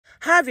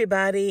Hi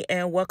everybody,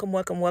 and welcome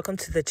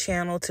to the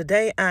channel.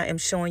 Today I am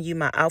showing you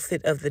my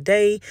outfit of the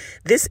day.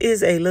 This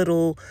is a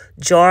little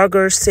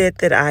jogger set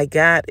that I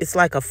got. It's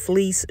like a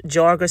fleece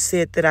jogger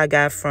set that I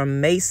got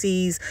from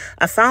Macy's.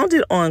 I found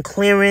it on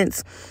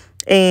clearance,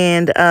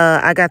 and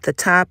I got the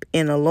top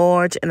in a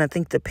large, and I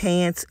think the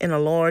pants in a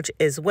large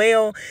as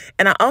well.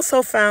 And I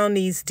also found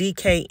these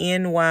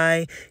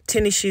DKNY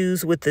tennis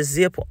shoes with the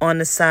zip on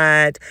the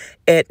side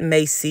at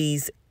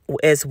Macy's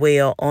as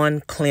well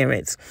on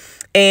clearance.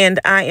 And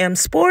I am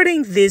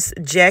sporting this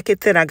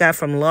jacket that I got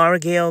from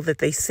Loragal that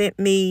they sent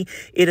me.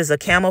 It is a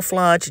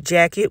camouflage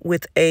jacket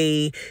with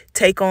a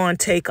take on,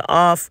 take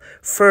off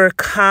fur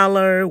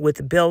collar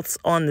with belts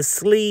on the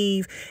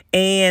sleeve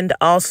and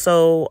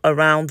also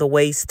around the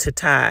waist to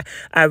tie.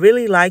 I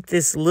really like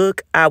this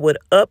look. I would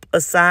up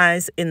a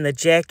size in the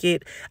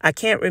jacket. I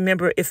can't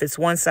remember if it's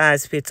one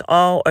size fits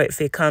all or if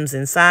it comes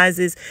in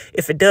sizes.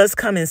 If it does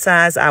come in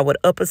size, I would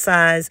up a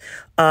size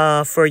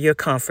for your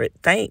comfort.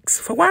 Thanks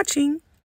for watching.